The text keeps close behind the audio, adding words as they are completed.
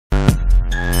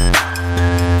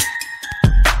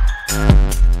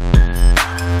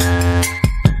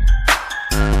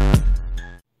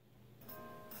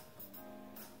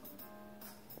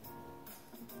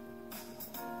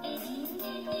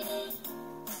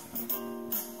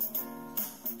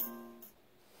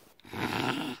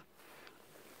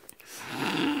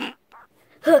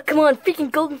come on, freaking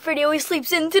Golden Freddy always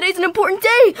sleeps in. Today's an important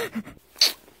day.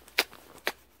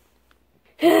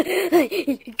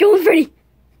 Golden Freddy.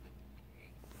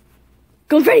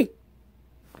 Golden Freddy.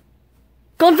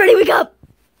 Golden Freddy, wake up.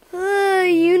 Oh,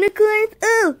 unicorns.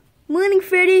 Oh, morning,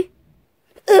 Freddy.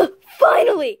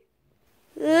 Finally.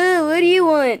 What do you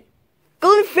want?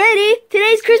 Golden Freddy,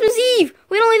 today's Christmas Eve.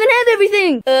 We don't even have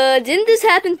everything. Didn't this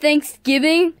happen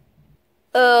Thanksgiving?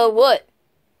 What?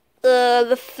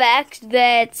 The fact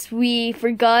that we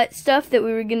forgot stuff that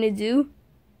we were gonna do?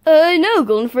 No,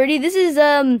 Golden Freddy, this is,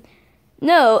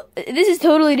 no, this is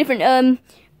totally different,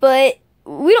 but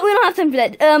we don't have time for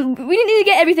that. We need to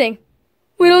get everything.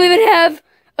 We don't even have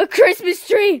a Christmas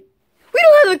tree. We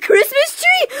don't have a Christmas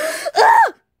tree?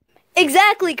 Ah!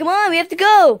 Exactly, come on, we have to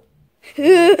go.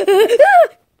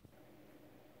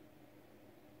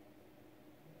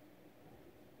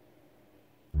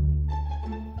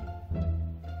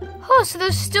 Oh, so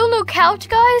there's still no couch,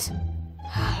 guys?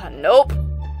 Nope.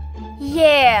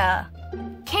 Yeah.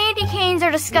 Candy canes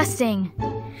are disgusting.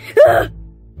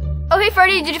 Okay,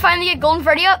 Freddy, did you finally get Golden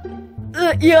Freddy up?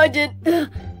 Yeah, I did.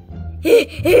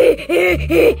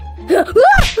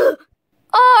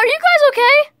 Oh, are you guys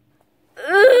okay?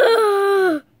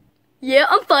 Yeah,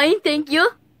 I'm fine, thank you.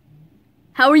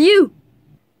 How are you?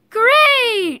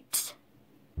 Great!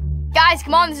 Guys,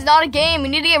 come on, this is not a game. We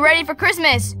need to get ready for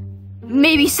Christmas.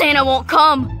 Maybe Santa won't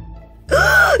come.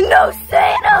 No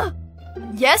Santa!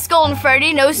 Yes, Golden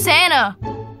Freddy, no Santa.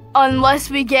 Unless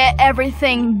we get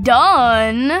everything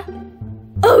done.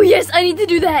 Oh yes, I need to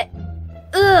do that.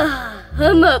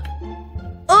 I'm up.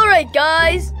 Alright,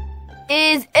 guys.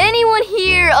 Is anyone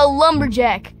here a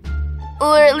lumberjack?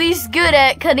 Or at least good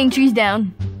at cutting trees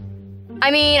down?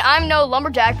 I mean, I'm no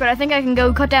lumberjack, but I think I can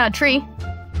go cut down a tree.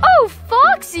 Oh,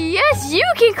 Foxy, yes, you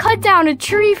can cut down a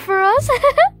tree for us.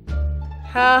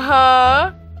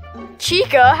 Uh-huh.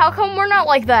 Chica, how come we're not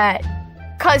like that?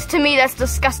 'Cause to me, that's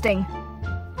disgusting.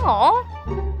 Aw.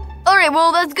 Alright,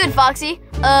 well, that's good, Foxy.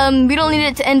 We don't need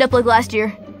it to end up like last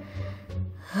year.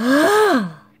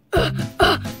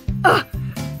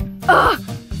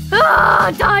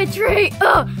 Die tree!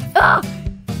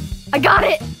 I got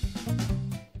it!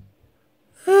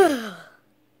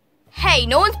 Hey,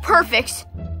 no one's perfect.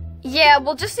 Yeah,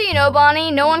 well, just so you know,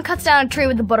 Bonnie, no one cuts down a tree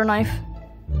with a butter knife.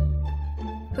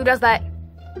 Who does that?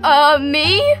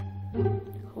 Me?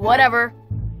 Whatever.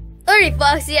 Alright,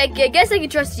 Foxy, I guess I can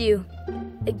trust you.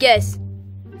 I guess.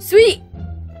 Sweet!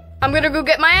 I'm gonna go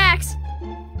get my axe.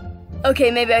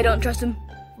 Okay, maybe I don't trust him.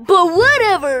 But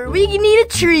whatever! We need a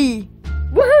tree!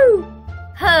 Woohoo!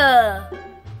 Huh.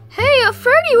 Hey,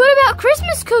 Freddy, what about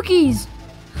Christmas cookies?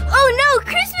 Oh no,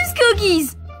 Christmas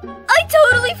cookies! I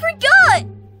totally forgot!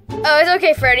 Oh, it's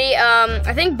okay, Freddy.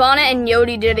 I think Bonnet and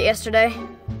Yodi did it yesterday.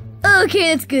 Okay,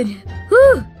 that's good.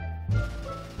 Whew.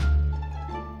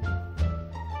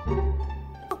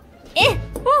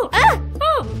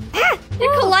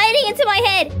 They're colliding into my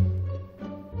head.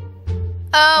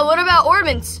 What about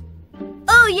ornaments?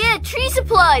 Oh yeah, tree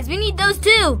supplies. We need those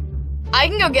too. I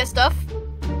can go get stuff.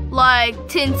 Like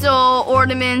tinsel,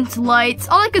 ornaments, lights,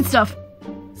 all that good stuff.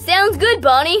 Sounds good,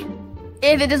 Bonnie.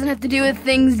 If it doesn't have to do with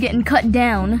things getting cut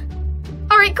down.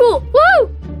 Alright, cool. Woo!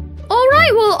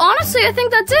 Alright, well, honestly, I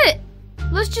think that's it.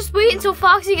 Let's just wait until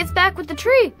Foxy gets back with the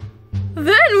tree.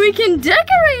 Then we can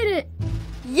decorate it.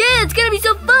 Yeah, it's gonna be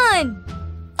so fun.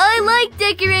 I like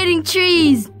decorating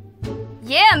trees.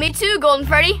 Yeah, me too, Golden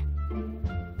Freddy.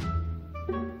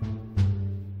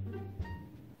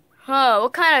 Huh,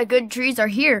 what kind of good trees are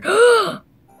here?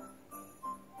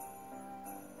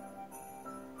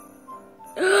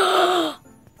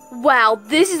 Wow,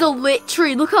 this is a lit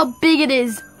tree. Look how big it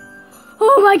is.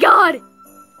 Oh my god.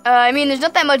 I mean, there's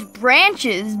not that much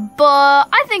branches, but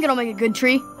I think it'll make a good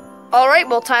tree. Alright,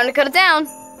 well, time to cut it down.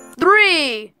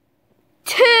 3,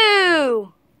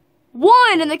 2,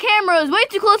 1, and the camera is way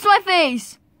too close to my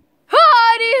face.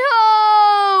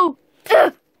 Hidey-ho!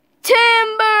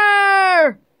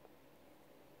 Timber!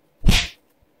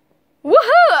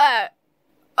 Woohoo!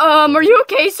 Are you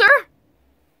okay, sir?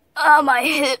 My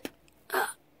hip.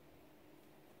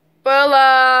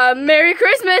 Well, Merry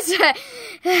Christmas. See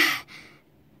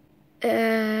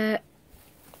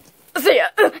ya.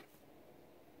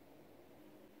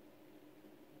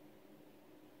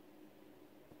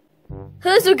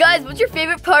 So guys, what's your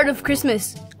favorite part of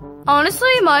Christmas?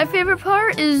 Honestly, my favorite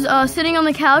part is sitting on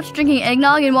the couch, drinking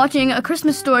eggnog, and watching A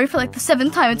Christmas Story for like the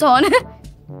 7th time it's on.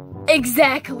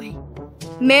 Exactly.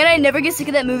 Man, I never get sick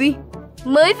of that movie.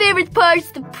 My favorite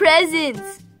part's the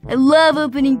presents. I love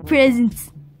opening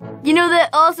presents. You know that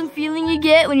awesome feeling you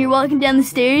get when you're walking down the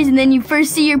stairs and then you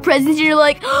first see your presents and you're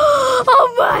like,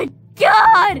 oh my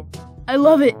god! I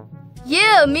love it.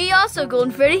 Yeah, me also,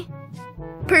 Golden Freddy.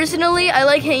 Personally, I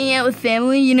like hanging out with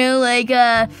family, you know, like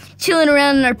chilling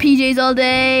around in our PJs all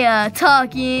day,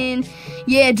 talking,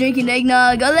 yeah, drinking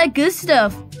eggnog, all that good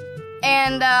stuff.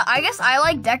 And I guess I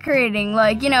like decorating,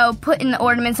 like, you know, putting the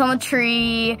ornaments on the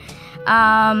tree,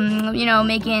 you know,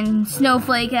 making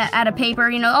snowflake out of paper,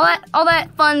 you know, all that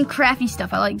fun, crafty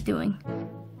stuff I like doing.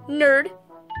 Nerd.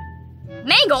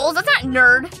 Mangles, that's not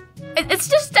nerd. It's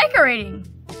just decorating.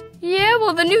 Yeah,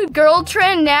 well, the new girl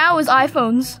trend now is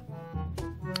iPhones.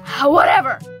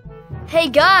 Whatever. Hey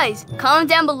guys, comment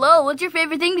down below. What's your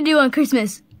favorite thing to do on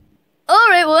Christmas?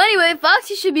 Alright, well anyway,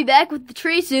 Foxy should be back with the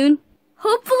tree soon.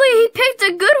 Hopefully he picked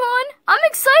a good one. I'm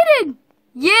excited.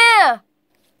 Yeah.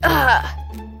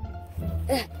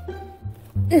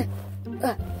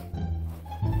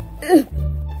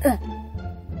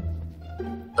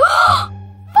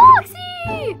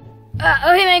 Foxy!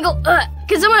 Oh, hey Mangle,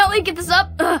 can someone help me get this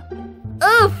up?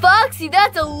 Oh, Foxy,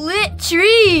 that's a lit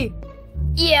tree.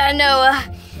 Yeah, I know,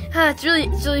 it's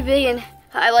really big and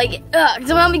I like it. Can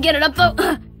someone help me get it up though?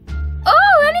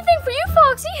 Oh, anything for you,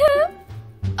 Foxy,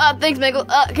 thanks, Mangle.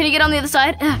 Can you get on the other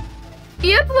side?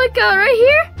 Yep, like, right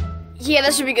here? Yeah,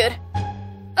 that should be good.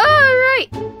 Alright,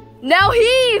 now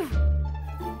heave!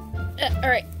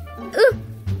 Alright.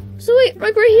 So wait,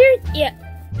 like right here? Yeah.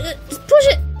 Just push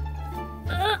it.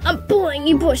 I'm pulling,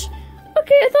 you push.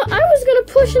 Okay, I thought I was gonna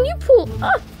push and you pull.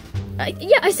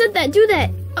 Yeah, I said that, do that.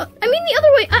 I mean the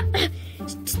other way.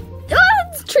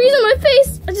 It's trees on my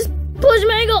face. I just push,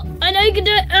 Mangle. I know you can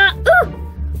do it.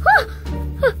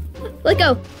 Let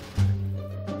go.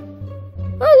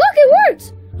 Oh, look, it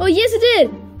worked. Oh, yes, it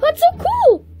did. That's so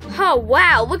cool. Oh,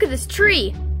 wow, look at this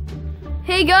tree.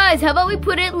 Hey, guys, how about we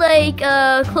put it, like,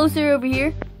 closer over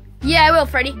here? Yeah, I will,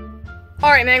 Freddy. All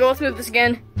right, Mangle, let's move this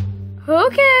again.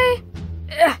 Okay.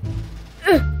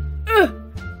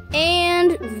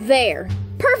 And there.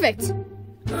 Perfect.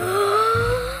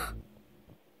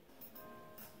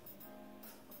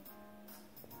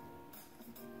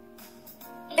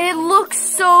 It looks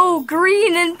so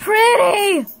green and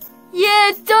pretty. Yeah,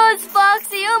 it does,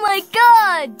 Foxy. Oh my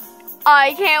God.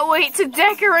 I can't wait to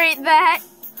decorate that.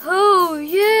 Oh,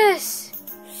 yes.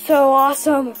 So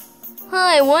awesome.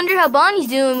 I wonder how Bonnie's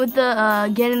doing with the,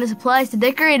 getting the supplies to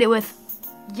decorate it with.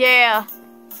 Yeah.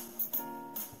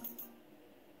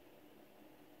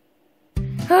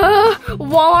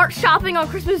 Walmart shopping on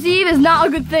Christmas Eve is not a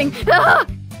good thing.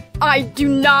 I do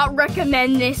not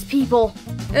recommend this, people.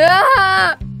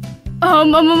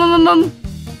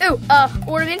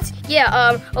 Ornaments?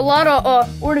 Yeah, a lot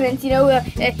of, ornaments, you know,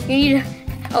 you need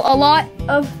a lot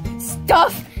of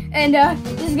stuff. And,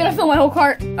 this is gonna fill my whole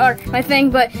cart, or my thing,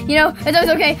 but, you know, it's always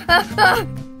okay.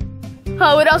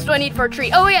 Oh, what else do I need for a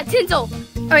tree? Oh, yeah, tinsel.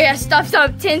 Oh, yeah, stuff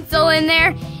some tinsel in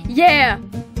there. Yeah.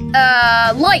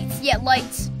 Lights. Yeah,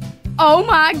 lights. Oh,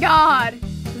 my God.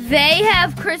 They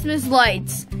have Christmas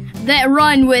lights that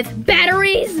run with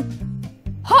batteries.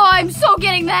 Oh, I'm so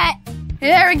getting that.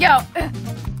 There we go.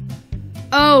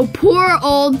 Oh, poor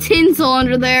old tinsel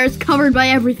under there is covered by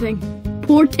everything.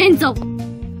 Poor tinsel.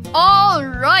 All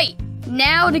right,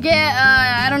 now to get,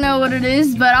 I don't know what it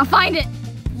is, but I'll find it.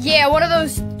 Yeah, one of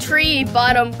those tree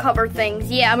bottom cover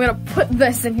things. Yeah, I'm gonna put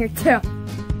this in here too.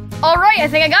 All right, I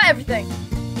think I got everything.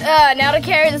 Now to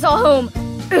carry this all home.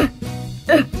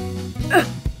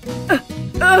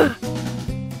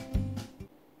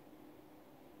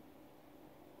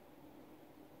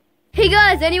 Hey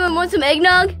guys, anyone want some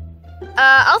eggnog?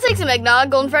 I'll take some eggnog,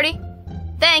 Golden Freddy.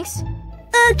 Thanks.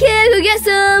 Okay, go get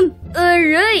some.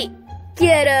 Alright.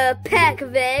 Get a pack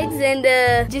of eggs and,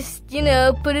 just, you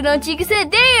know, put it on Chica's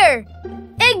head. There!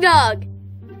 Eggnog!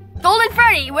 Golden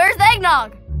Freddy, where's the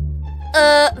eggnog?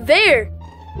 There.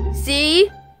 See?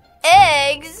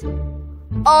 Eggs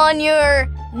on your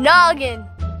noggin.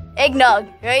 Eggnog,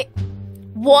 right?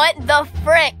 What the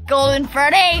frick, Golden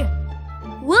Freddy?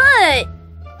 What?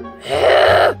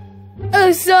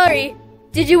 Oh, sorry.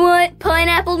 Did you want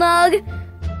pineapple nog?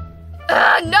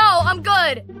 No, I'm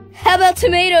good. How about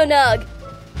tomato nog?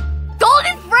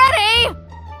 Golden Freddy!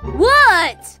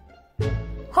 What?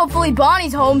 Hopefully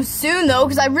Bonnie's home soon, though,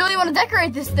 because I really want to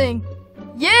decorate this thing.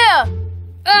 Yeah.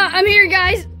 I'm here,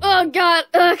 guys. Oh, God.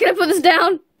 Can I put this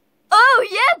down? Oh,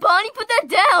 yeah, Bonnie, put that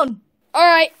down. All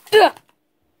right. Come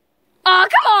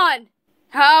on.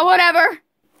 Whatever.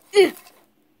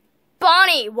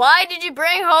 Bonnie, why did you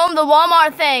bring home the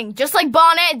Walmart thing? Just like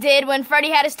Bonnet did when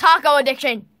Freddy had his taco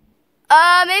addiction.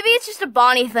 Maybe it's just a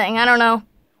Bonnie thing. I don't know.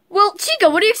 Well, Chica,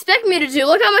 what do you expect me to do?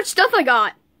 Look how much stuff I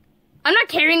got. I'm not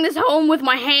carrying this home with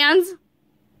my hands.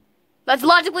 That's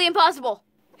logically impossible.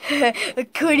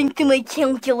 According to my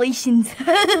calculations.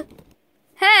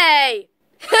 Hey!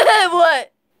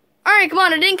 What? Alright, come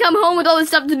on, I didn't come home with all this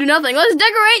stuff to do nothing. Let's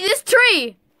decorate this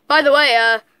tree! By the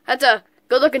way, that's a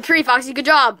good-looking tree, Foxy. Good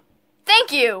job.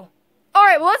 Thank you.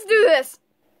 Alright, well, let's do this.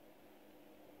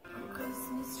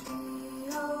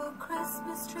 Oh,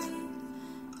 Christmas tree,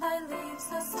 thy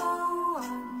leaves are so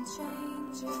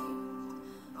unchanging.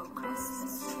 Oh,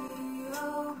 Christmas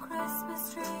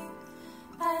tree,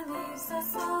 thy leaves are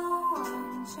so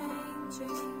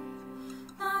unchanging.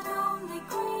 Not only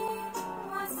green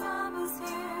when summer's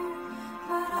here,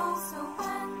 but also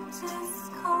when 'tis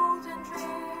cold and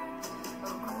drear.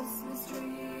 Oh,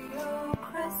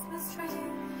 Christmas tree,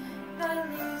 thy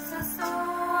leaves are so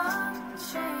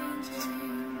unchanging.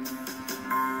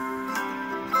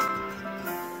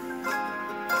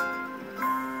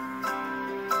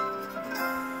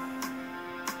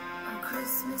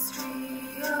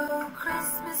 Oh,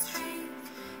 Christmas tree,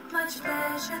 much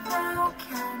pleasure thou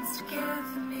canst give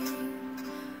me.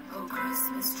 Oh,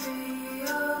 Christmas tree,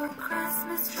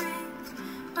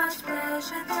 much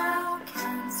pleasure thou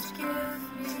canst give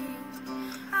me.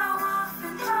 How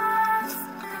often has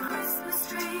the Christmas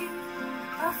tree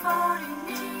afforded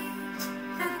me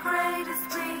the greatest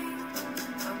glee?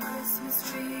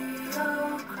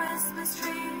 Oh, Christmas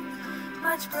tree,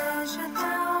 much pleasure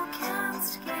thou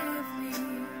canst give me.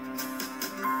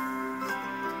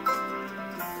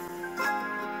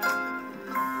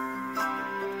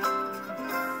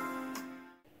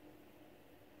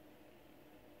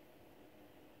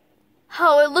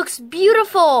 Oh, it looks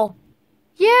beautiful.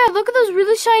 Yeah, look at those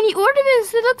really shiny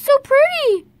ornaments. They look so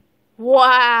pretty.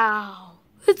 Wow.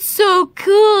 It's so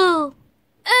cool.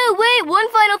 Oh, wait, one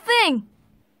final thing.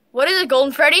 What is it,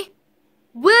 Golden Freddy?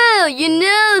 Well, you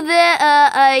know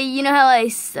that, you know how I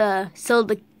sold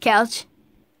the couch?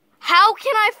 How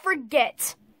can I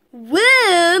forget?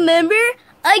 Well, remember?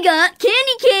 I got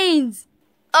candy canes.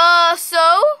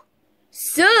 So?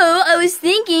 So, I was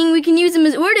thinking we can use them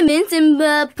as ornaments and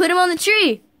put them on the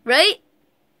tree, right?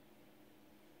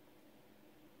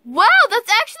 Wow, that's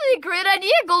actually a great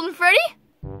idea, Golden Freddy.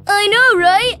 I know,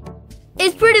 right?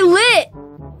 It's pretty lit.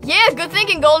 Yeah, good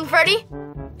thinking, Golden Freddy.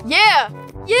 Yeah.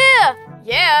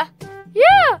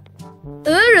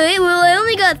 Alright, well, I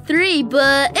only got 3,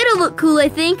 but it'll look cool, I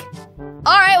think.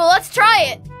 Alright, well, let's try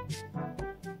it.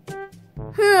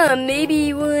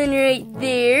 Maybe one right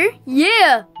there.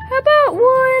 Yeah. How about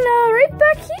one right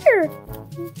back here?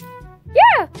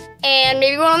 Yeah. And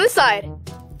maybe one on this side.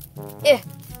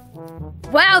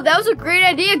 Wow, that was a great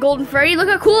idea, Golden Freddy. Look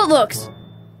how cool it looks.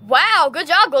 Wow, good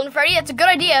job, Golden Freddy. That's a good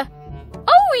idea.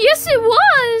 Oh, yes, it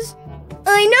was.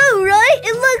 I know, right?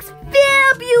 It looks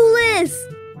fabulous.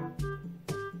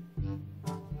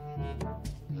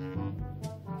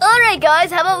 Alright,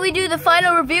 guys, how about we do the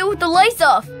final reveal with the lights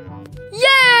off?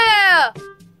 Yeah!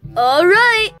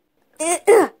 Alright.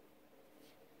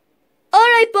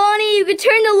 Alright, Bonnie, you can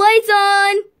turn the lights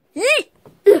on. Yeet!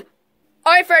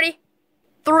 Alright, Freddy.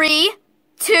 3,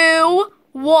 2,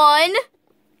 1,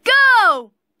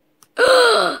 go!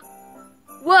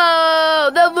 Whoa,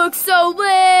 that looks so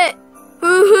lit!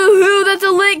 Hoo, that's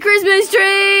a lit Christmas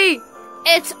tree!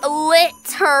 It's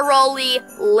literally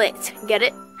lit. Get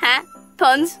it? Huh?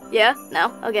 Puns? Yeah?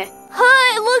 No? Okay.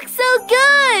 Huh, it looks so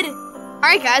good!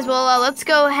 Alright, guys, well, let's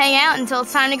go hang out until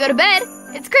it's time to go to bed.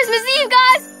 It's Christmas Eve,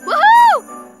 guys! Woohoo!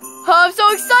 Oh, I'm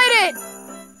so excited!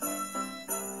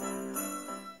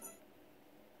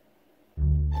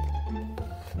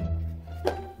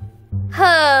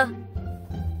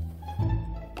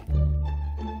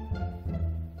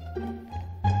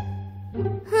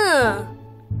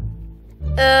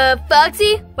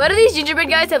 Foxy, why do these gingerbread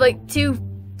guys have like 2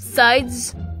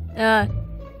 sides? It's kind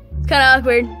of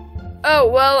awkward. Oh,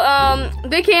 well,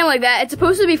 they came like that. It's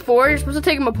supposed to be 4. You're supposed to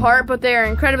take them apart, but they're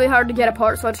incredibly hard to get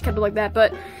apart, so I just kept it like that.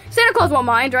 But Santa Claus won't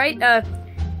mind, right? I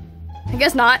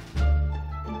guess not.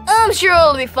 I'm sure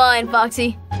it'll be fine,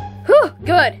 Foxy. Whew,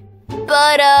 good.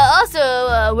 But,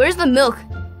 also, where's the milk?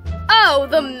 Oh,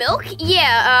 the milk?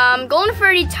 Yeah, Golden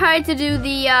Freddy tried to do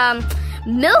the,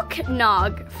 milk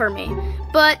nog for me.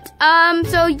 But,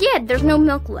 so yeah, there's no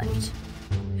milk left.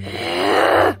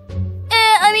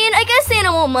 I mean, I guess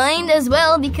Santa won't mind as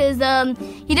well because,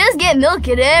 he does get milk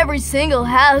at every single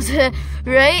house,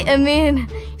 right? I mean,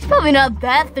 he's probably not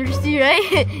that thirsty,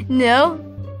 right? No?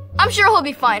 I'm sure he'll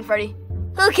be fine, Freddy.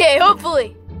 Okay,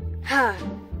 hopefully.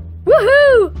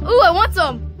 Woohoo! Ooh, I want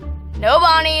some. No,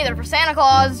 Bonnie, they're for Santa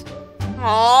Claus.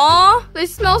 Aww, they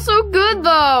smell so good,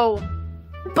 though.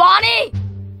 Bonnie!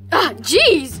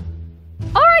 Jeez!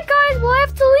 Alright, guys, well, I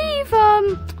have to leave.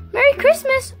 Merry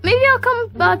Christmas. Maybe I'll come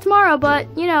tomorrow, but,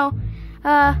 you know,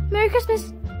 Merry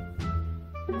Christmas.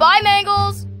 Bye,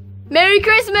 Mangles. Merry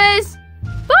Christmas.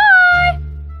 Bye!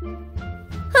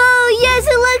 Oh, yes,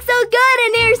 it looks so good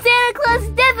in here. Santa Claus is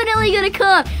definitely gonna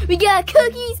come. We got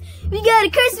cookies, we got a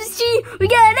Christmas tree, we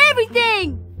got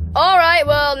everything. All right,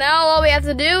 well, now all we have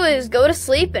to do is go to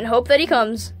sleep and hope that he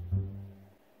comes.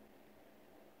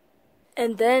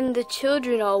 And then the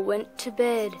children all went to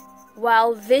bed,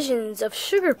 while visions of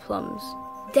sugar plums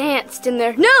danced in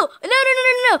their... No!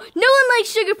 No one likes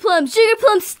sugar plums. Sugar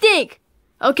plums stink.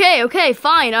 Okay,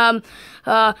 fine.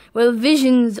 Well,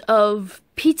 visions of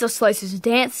pizza slices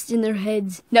danced in their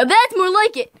heads. Now that's more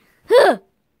like it. Huh.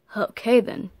 Okay,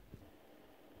 then.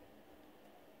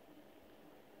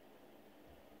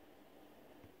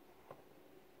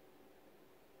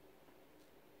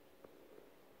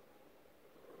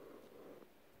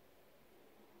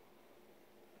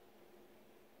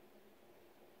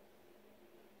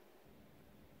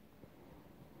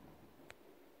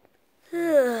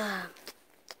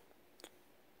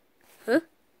 Huh?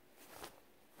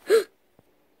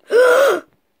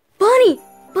 Bonnie,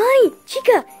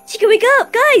 Chica, wake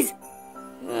up, guys!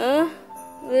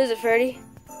 What is it, Freddy?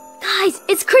 Guys,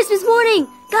 it's Christmas morning!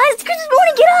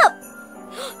 Get up!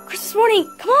 Christmas morning,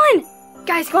 come on!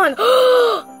 Guys, come on!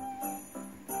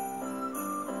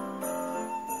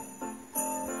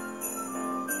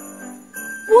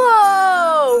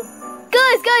 Whoa!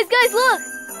 Guys, look!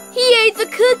 He ate the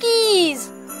cookies!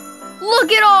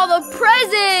 Look at all the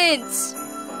presents!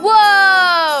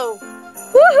 Whoa!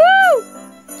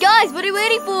 Woohoo! Guys, what are you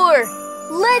waiting for?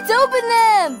 Let's open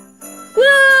them!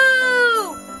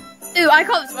 Woo! Ooh, I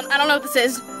call this one. I don't know what this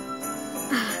is.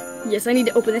 Yes, I need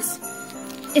to open this.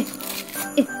 This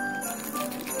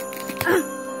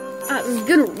is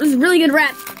good. This is really good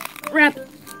wrap.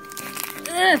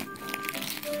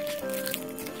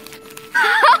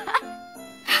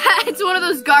 It's one of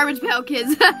those Garbage Pail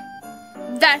Kids.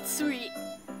 That's sweet.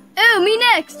 Ooh, me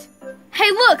next. Hey,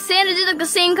 look, Santa did like the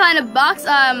same kind of box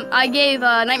I gave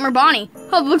Nightmare Bonnie.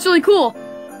 Oh, it looks really cool.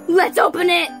 Let's open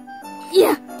it.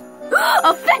 Yeah.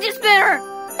 A fidget spinner.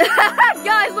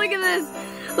 Guys, look at this.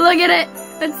 Look at it.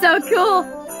 It's so cool.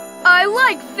 I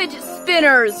like fidget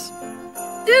spinners.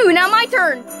 Ooh, now my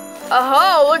turn.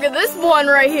 Oh, look at this one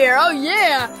right here. Oh,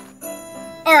 yeah.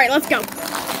 All right, let's go.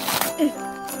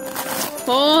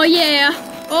 Oh, yeah.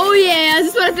 Is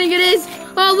this what I think it is?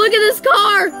 Oh, look at this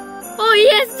car. Oh,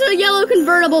 yes, it's a yellow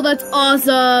convertible. That's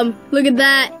awesome. Look at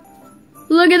that.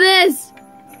 Look at this.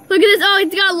 Oh,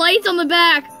 it's got lights on the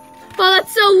back. Oh,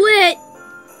 that's so lit.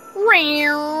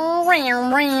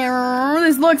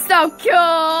 This looks so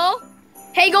cool.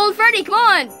 Hey, Golden Freddy, come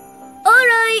on. All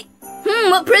right.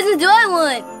 What presents do I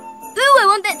want? Ooh, I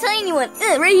want that tiny one.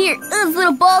 Right here. This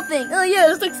little ball thing. Oh, yeah,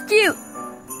 this looks cute.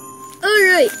 All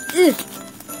right.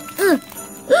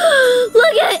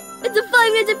 Look at it. It's a 5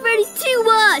 Nights at Freddy's 2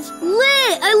 watch.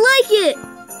 Lit. I like it.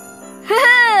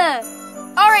 Haha.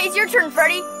 All right, it's your turn,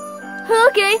 Freddy.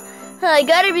 Okay. I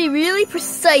gotta be really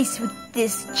precise with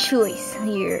this choice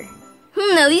here.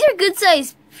 Now, these are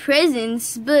good-sized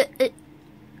presents, but...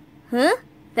 huh?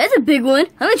 That's a big one.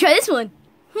 I'm gonna try this one.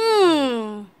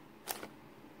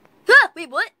 Wait,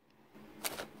 what?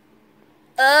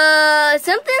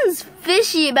 Something's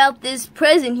fishy about this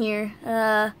present here.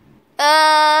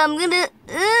 I'm gonna...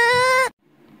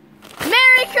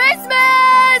 Merry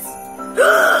Christmas!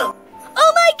 Oh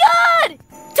my God!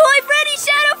 Toy Freddy,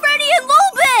 Shadow Freddy, and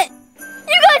Lolbit!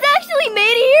 You guys actually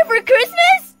made it here for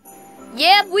Christmas?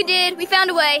 Yep, we did. We found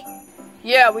a way.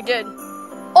 Yeah, we did.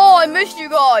 Oh, I missed you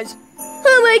guys.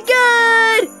 Oh my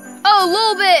God! Oh,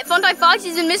 Lolbit, Funtime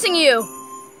Foxy's been missing you.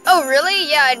 Oh, really?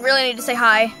 Yeah, I really need to say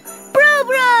hi. Bro,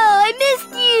 I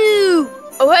missed you!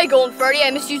 Oh, hey, Golden Freddy,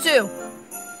 I missed you too.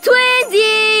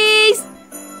 Twinsies!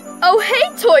 Oh, hey,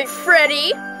 Toy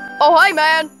Freddy. Oh, hi,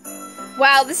 man.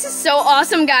 Wow, this is so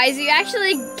awesome, guys. You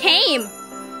actually came.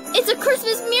 It's a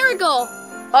Christmas miracle.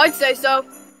 I'd say so.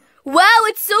 Wow,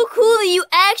 it's so cool that you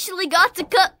actually got to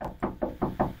cut.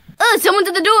 Oh, someone's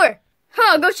at the door.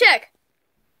 Huh, go check.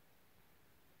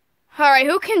 All right,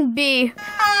 who can be?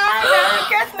 Merry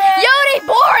Christmas! Yodi,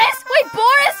 Boris! Wait,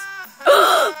 Boris?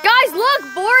 Guys, look,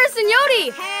 Boris and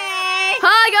Yodi. Hey!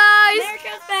 Hi, guys.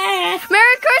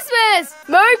 Merry Christmas!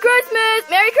 Merry Christmas! Merry Christmas!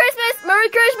 Merry Christmas! Merry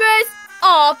Christmas!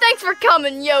 Aw, thanks for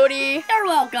coming, Yodi. You're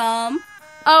welcome.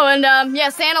 Oh, and yeah,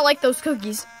 Santa liked those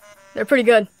cookies. They're pretty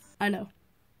good. I know.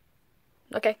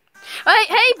 Okay.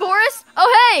 Hey, Boris.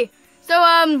 Oh, hey. So,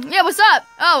 yeah, what's up?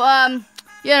 Oh,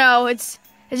 you know, it's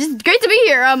just great to be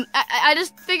here. I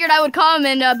just figured I would come,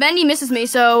 and Bendy misses me,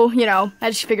 so, you know,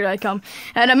 I just figured I'd come.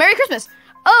 And Merry Christmas.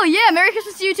 Oh, yeah, Merry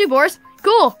Christmas to you too, Boris.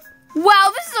 Cool.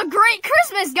 Wow, this is a great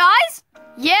Christmas, guys.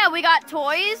 Yeah, we got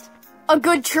toys, a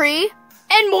good tree,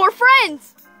 and more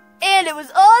friends. And it was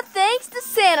all thanks to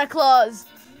Santa Claus.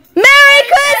 Merry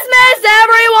Christmas,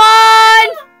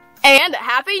 everyone! And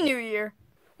Happy New Year.